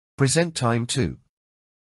Present time 2.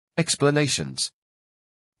 Explanations.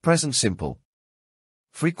 Present simple.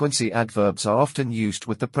 Frequency adverbs are often used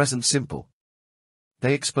with the present simple.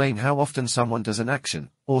 They explain how often someone does an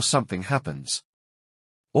action, or something happens.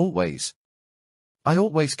 Always. I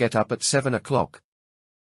always get up at 7 o'clock.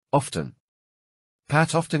 Often.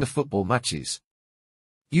 Pat often to football matches.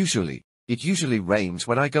 Usually. It usually rains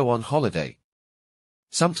when I go on holiday.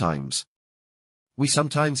 Sometimes. We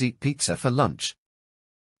sometimes eat pizza for lunch.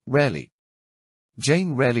 Rarely.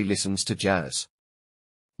 Jane rarely listens to jazz.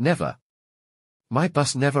 Never. My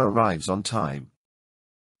bus never arrives on time.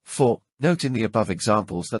 4. Note in the above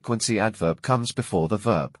examples that frequency adverb comes before the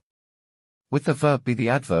verb. With the verb be, the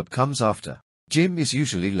adverb comes after. Jim is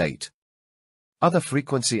usually late. Other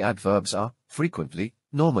frequency adverbs are frequently,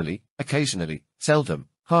 normally, occasionally, seldom,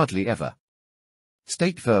 hardly ever.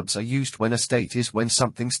 State verbs are used when a state is when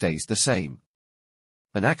something stays the same.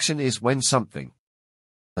 An action is when something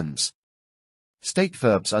happens. State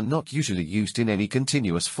verbs are not usually used in any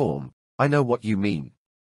continuous form. I know what you mean.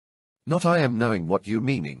 Not I am knowing what you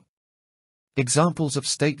meaning. Examples of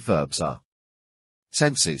state verbs are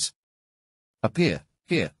senses. Appear,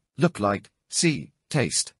 hear, look like, see,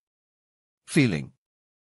 taste. Feeling.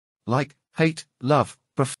 Like, hate, love,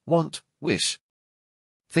 want, wish.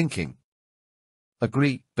 Thinking.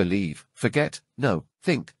 Agree, believe, forget, know,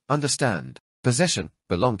 think, understand. Possession,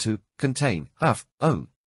 belong to, contain, have, own.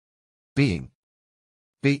 Being.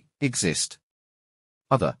 Be, exist.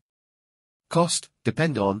 Other. Cost,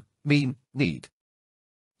 depend on, mean, need.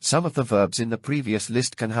 Some of the verbs in the previous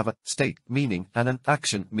list can have a state meaning and an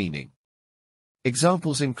action meaning.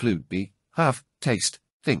 Examples include be, have, taste,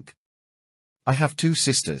 think. I have 2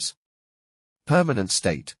 sisters. Permanent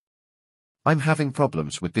state. I'm having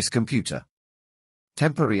problems with this computer.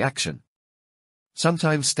 Temporary action.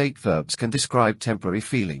 Sometimes state verbs can describe temporary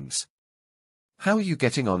feelings. How are you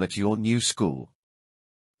getting on at your new school?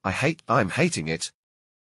 I'm hating it.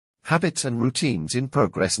 Habits and routines in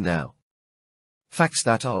progress now. Facts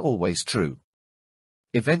that are always true.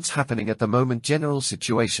 Events happening at the moment, general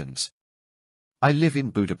situations. I live in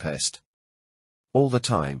Budapest. All the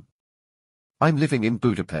time. I'm living in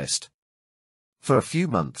Budapest. For a few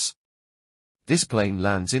months. This plane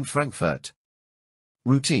lands in Frankfurt.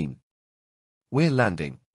 Routine. We're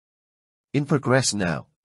landing. In progress now.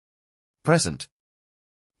 Present.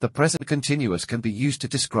 The present continuous can be used to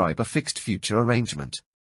describe a fixed future arrangement.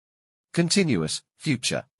 Continuous,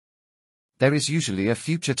 future. There is usually a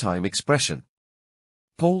future time expression.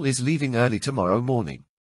 Paul is leaving early tomorrow morning.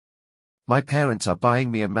 My parents are buying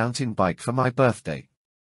me a mountain bike for my birthday.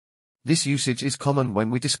 This usage is common when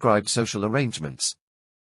we describe social arrangements.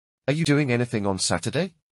 Are you doing anything on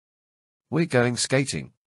Saturday? We're going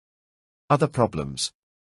skating. Other problems.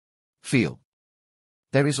 Feel.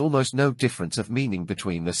 There is almost no difference of meaning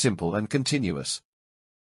between the simple and continuous.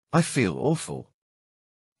 I feel awful.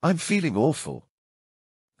 I'm feeling awful.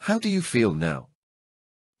 How do you feel now?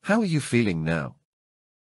 How are you feeling now?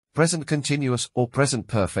 Present continuous or present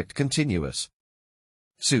perfect continuous.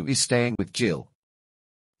 Sue is staying with Jill.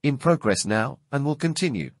 In progress now, and will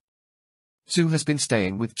continue. Sue has been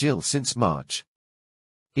staying with Jill since March.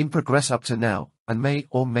 In progress up to now, and may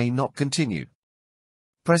or may not continue.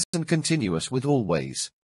 Present continuous with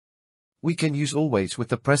always. We can use always with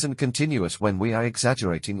the present continuous when we are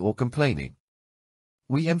exaggerating or complaining.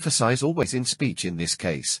 We emphasize always in speech in this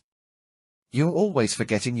case. You're always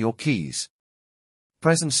forgetting your keys.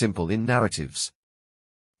 Present simple in narratives.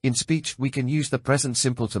 In speech we can use the present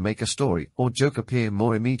simple to make a story or joke appear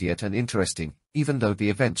more immediate and interesting, even though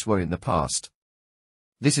the events were in the past.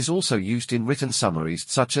 This is also used in written summaries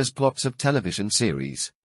such as plots of television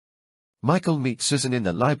series. Michael meets Susan in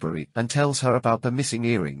the library and tells her about the missing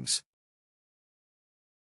earrings.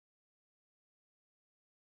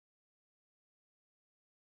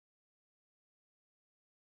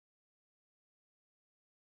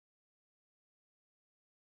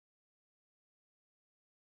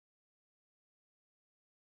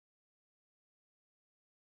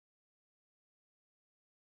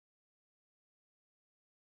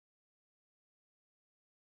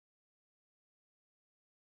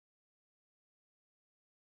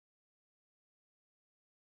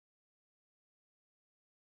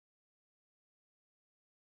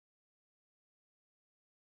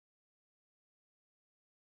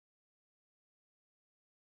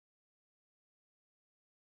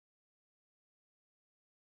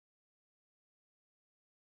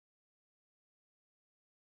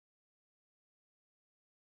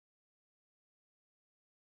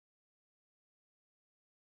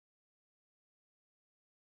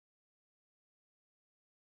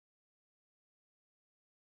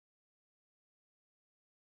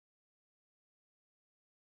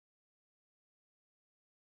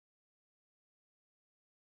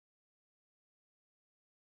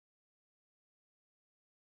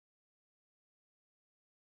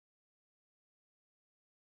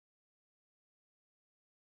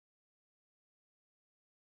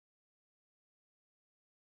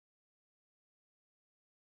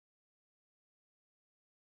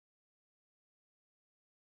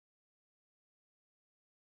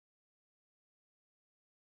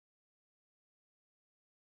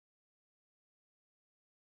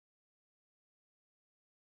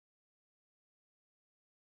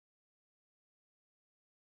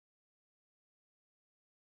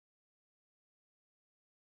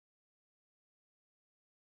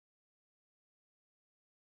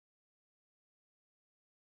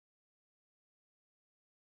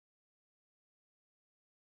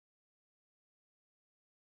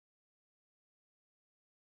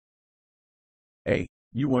 A.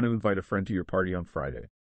 You want to invite a friend to your party on Friday.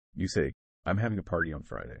 You say, I'm having a party on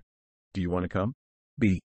Friday. Do you want to come?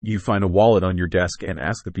 B. You find a wallet on your desk and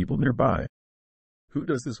ask the people nearby. Who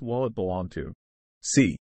does this wallet belong to?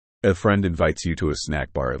 C. A friend invites you to a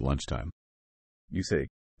snack bar at lunchtime. You say,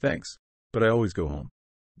 thanks, but I always go home.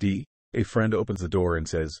 D. A friend opens the door and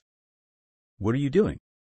says, what are you doing?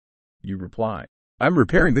 You reply, I'm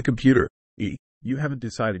repairing the computer. E. You haven't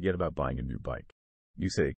decided yet about buying a new bike. You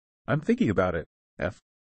say, I'm thinking about it. F.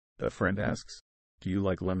 A friend asks, do you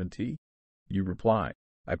like lemon tea? You reply,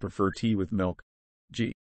 I prefer tea with milk.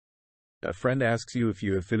 G. A friend asks you if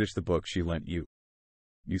you have finished the book she lent you.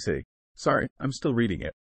 You say, sorry, I'm still reading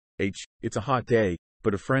it. H. It's a hot day,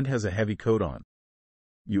 but a friend has a heavy coat on.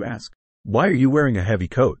 You ask, why are you wearing a heavy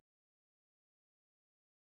coat?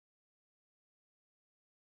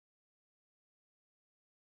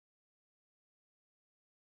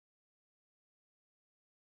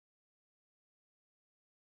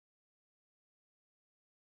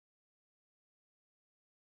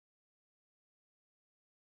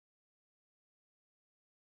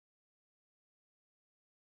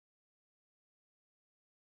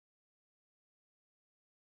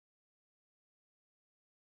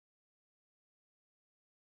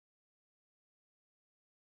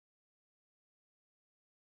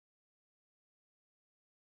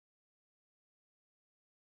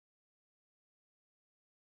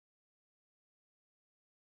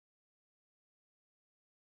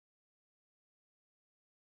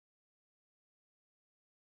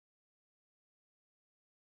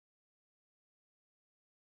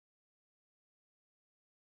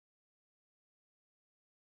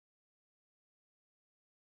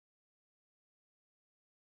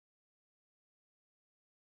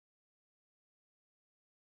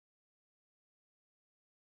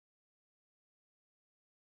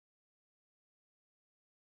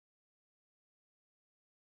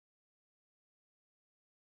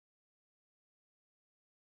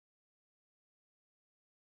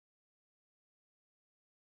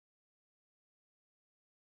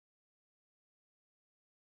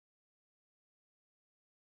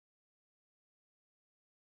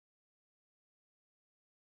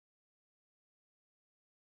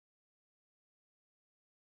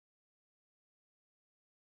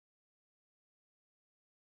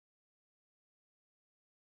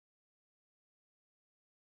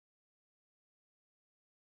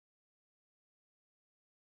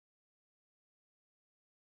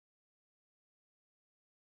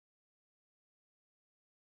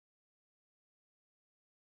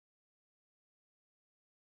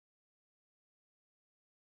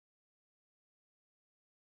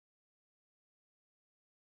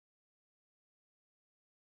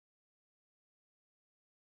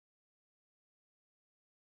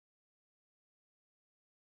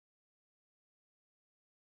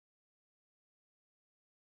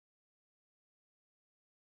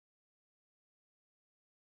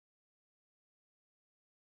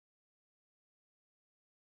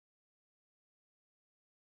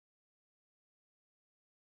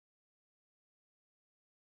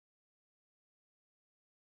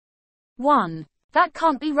 One. That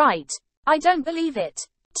can't be right. I don't believe it.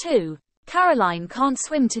 2. Caroline can't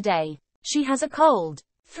swim today. She has a cold.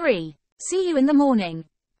 3. See you in the morning.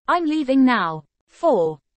 I'm leaving now.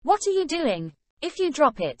 4. What are you doing? If you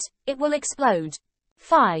drop it, it will explode.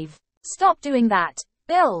 5. Stop doing that,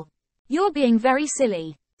 Bill. You're being very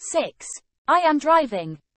silly. 6. I am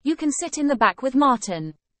driving. You can sit in the back with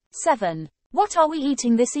Martin. 7. What are we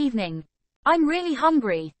eating this evening? I'm really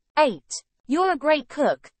hungry. 8. You're a great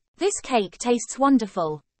cook. This cake tastes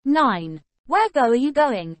wonderful. 9. Where are you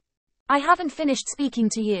going? I haven't finished speaking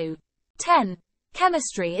to you. 10.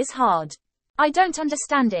 Chemistry is hard. I don't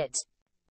understand it.